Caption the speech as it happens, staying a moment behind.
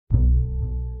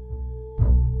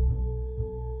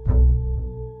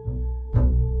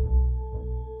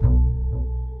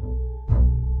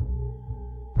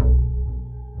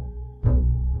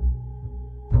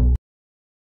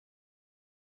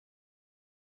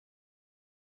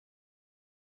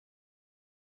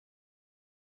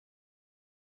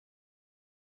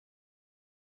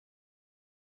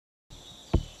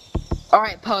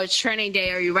Alright, Po, it's training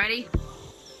day. Are you ready?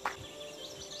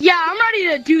 Yeah, I'm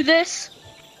ready to do this.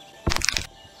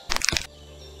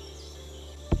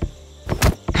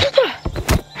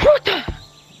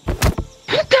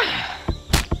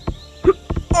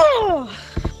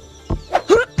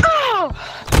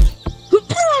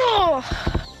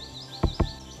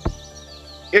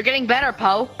 You're getting better,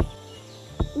 Po.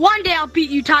 One day I'll beat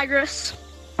you, Tigress.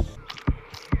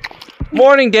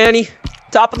 Morning, Danny.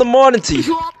 Top of the morning to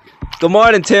you. Good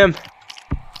morning, Tim.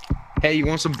 Hey, you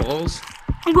want some balls?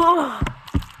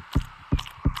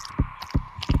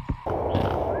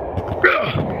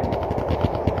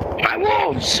 My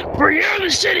wolves! We're here in the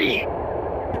city!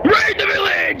 Raid the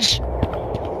village!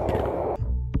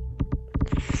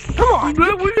 Come on!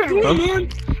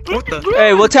 What the?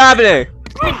 Hey, what's happening?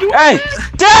 Hey,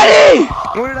 Danny!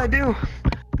 What did I do?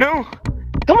 No!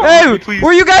 Come on! Hey, please.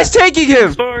 where are you guys taking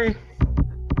him? Sorry.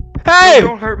 Hey, No,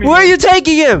 don't hurt me, where are man. you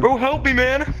taking him? Bro, help me,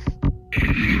 man!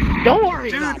 Don't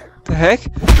worry about it. The heck?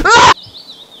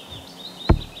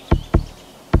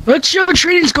 Let's show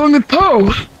training's going with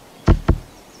Po.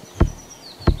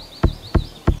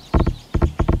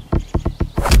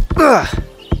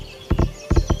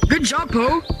 Good job,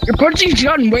 Po. Your punching's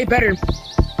gotten way better.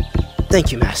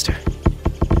 Thank you, Master.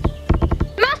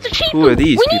 Master Chief, Who are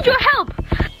these we need people? your help.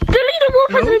 The leader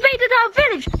wolf has invaded our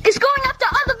village. It's going after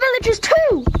other villages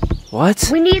too. What?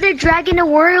 We need a dragon of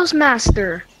warriors,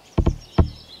 Master.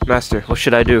 Master, what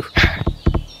should I do?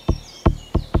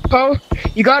 Po,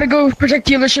 you gotta go protect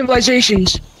the other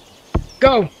civilizations.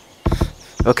 Go.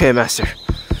 Okay, Master.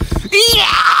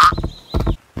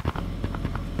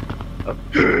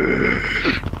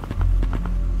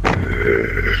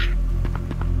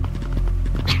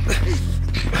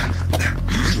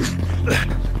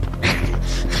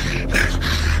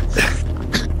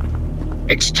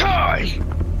 It's time!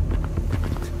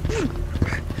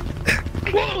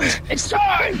 Wolves, it's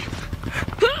time!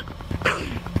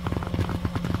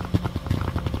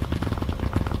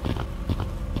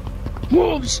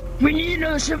 Wolves, we need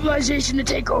another civilization to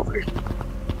take over.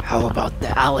 How about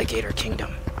the Alligator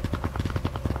Kingdom?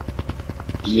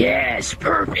 Yes,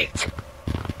 perfect.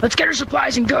 Let's get our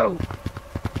supplies and go.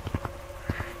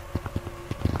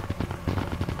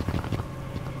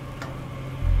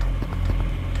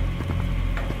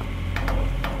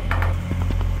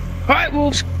 Alright,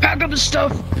 wolves, pack up the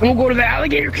stuff and we'll go to the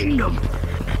Alligator Kingdom.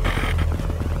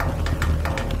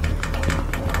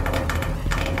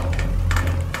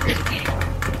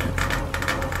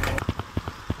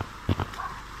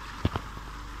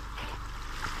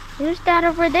 Who's that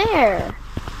over there?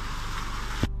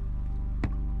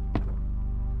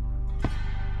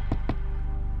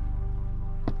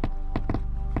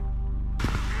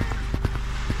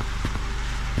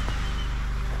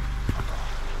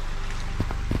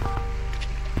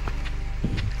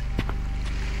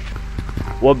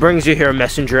 What brings you here,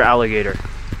 Messenger Alligator?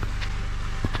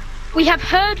 We have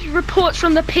heard reports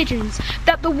from the pigeons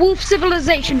that the wolf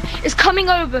civilization is coming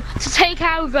over to take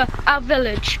over our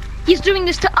village. He's doing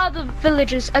this to other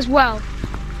villages as well.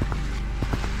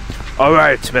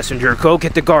 Alright, Messenger, go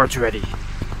get the guards ready.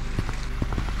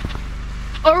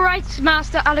 Alright,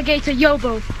 Master Alligator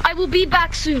Yobo. I will be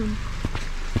back soon.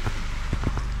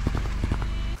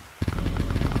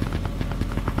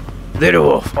 Little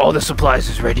Wolf, all the supplies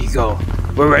is ready to go.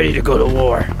 We're ready to go to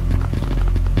war.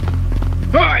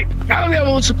 Alright, now we have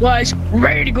all the supplies. We're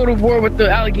ready to go to war with the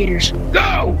alligators.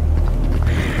 Go!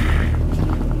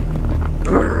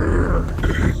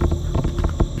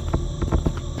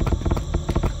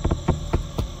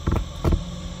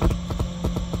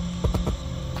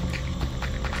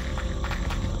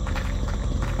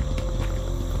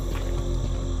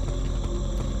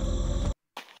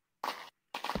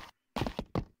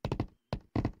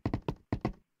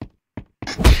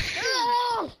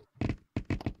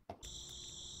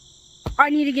 I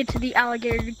need to get to the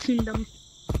Alligator Kingdom.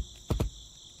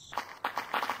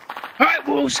 Alright,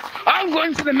 wolves, I'm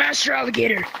going for the master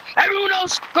alligator. Everyone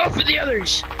else, go for the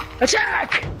others.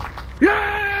 Attack!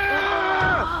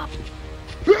 Yeah!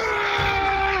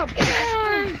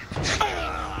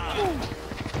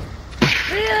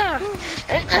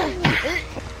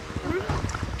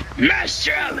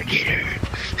 Master alligator!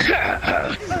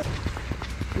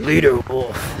 Leader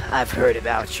Wolf, I've heard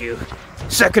about you.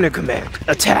 Second in command,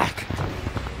 attack.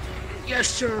 Yes,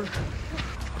 sir.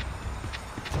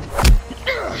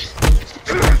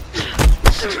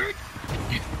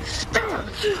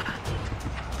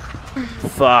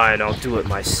 Fine, I'll do it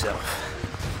myself.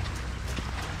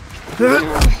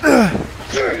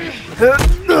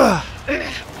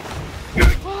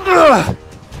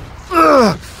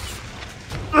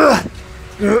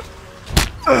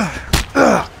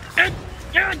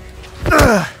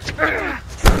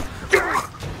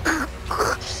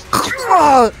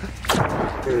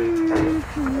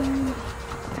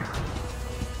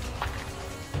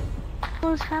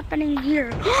 What's happening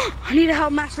here? I need to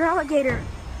help Master Alligator.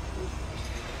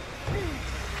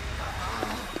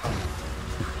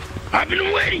 I've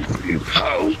been waiting for you,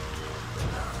 Poe.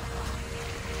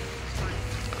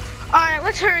 Alright,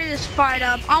 let's hurry this fight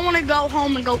up. I want to go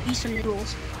home and go eat some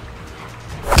noodles.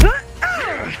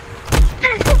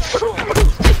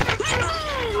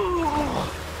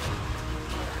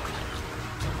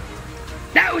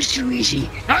 That was too easy.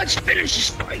 Now let's finish this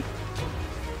fight.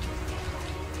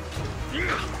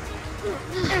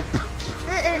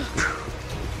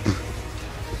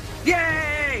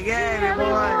 Yay! Yay! We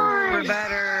won! We're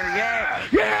better! Yay!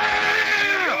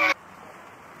 Yeah!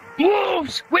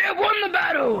 Wolves, we have won the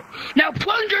battle. Now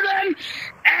plunder them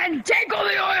and take all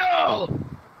the oil.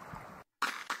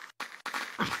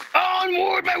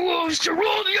 Onward, my wolves, to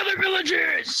rule the other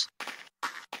villagers.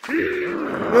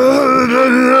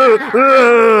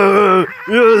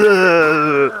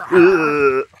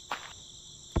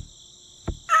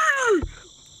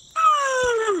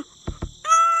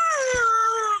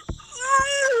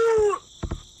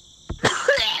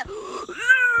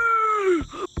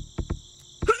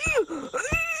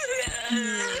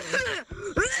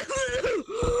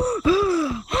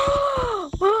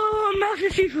 Oh, Master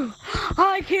Shifu,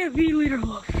 I can't be Leader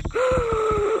Wolf.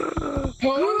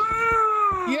 Poe,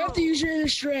 you have to use your inner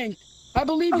strength. I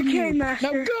believe in you. Okay,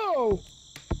 Master. Now go.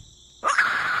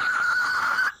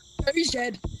 Oh, he's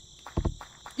dead.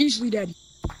 Easily dead.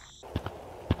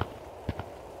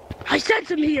 I sense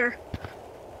him here.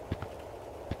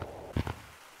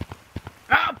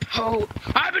 Ah, Poe,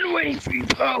 I've been waiting for you,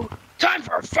 Poe. Time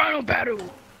for our final battle.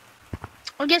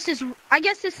 I guess this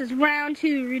is round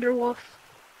 2, Leader Wolf.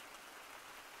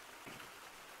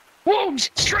 Wolves,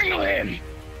 strangle him.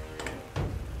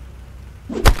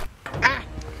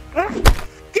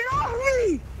 Get off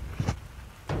me!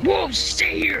 Wolves,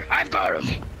 stay here. I've got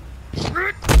him.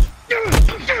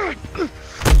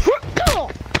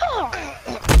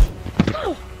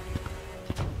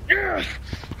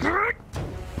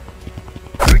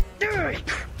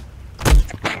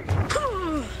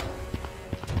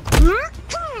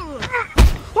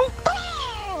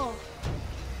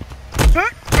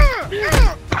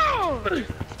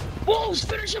 Wolves,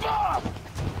 finish him off.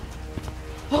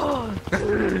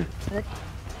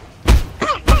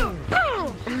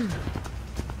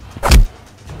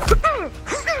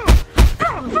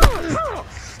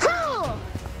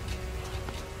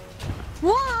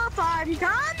 Wolf, I'm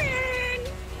coming!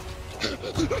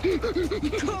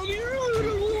 Come here,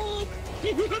 little wolf.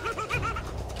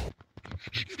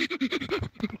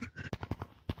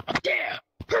 Yeah,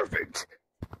 perfect.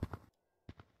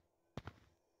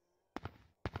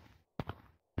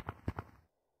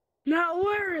 Now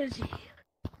where is he?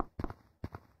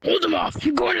 Hold him off.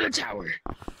 You're going to the tower.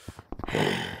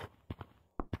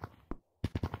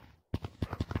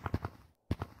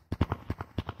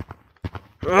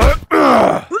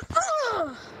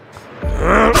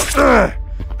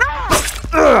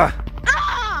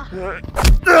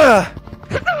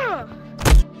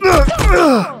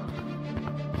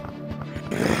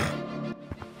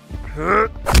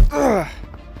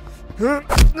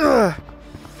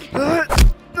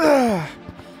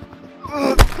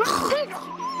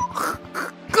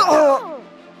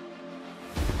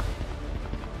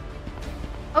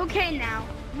 Okay, now,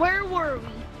 where were we?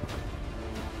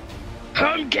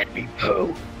 Come get me,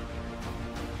 Poe.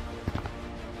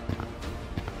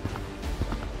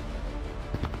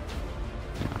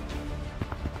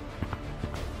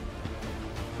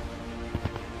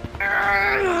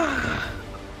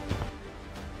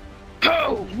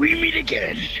 Poe, we meet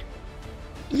again.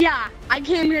 Yeah, I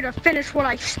came here to finish what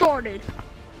I started.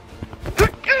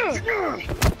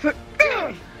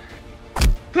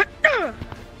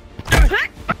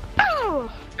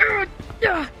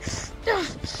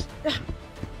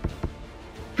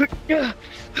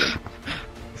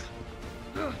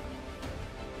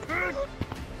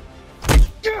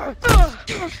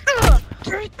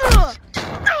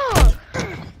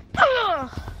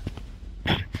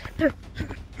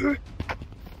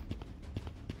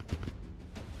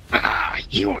 Ah,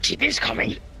 you won't see this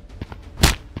coming.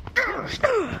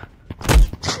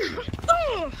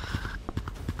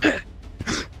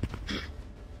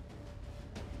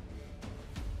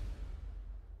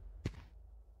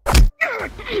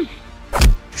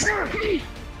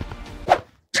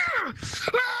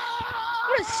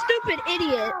 What a stupid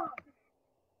idiot.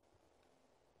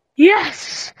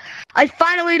 Yes! I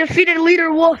finally defeated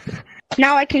Leader Wolf.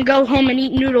 Now I can go home and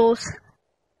eat noodles.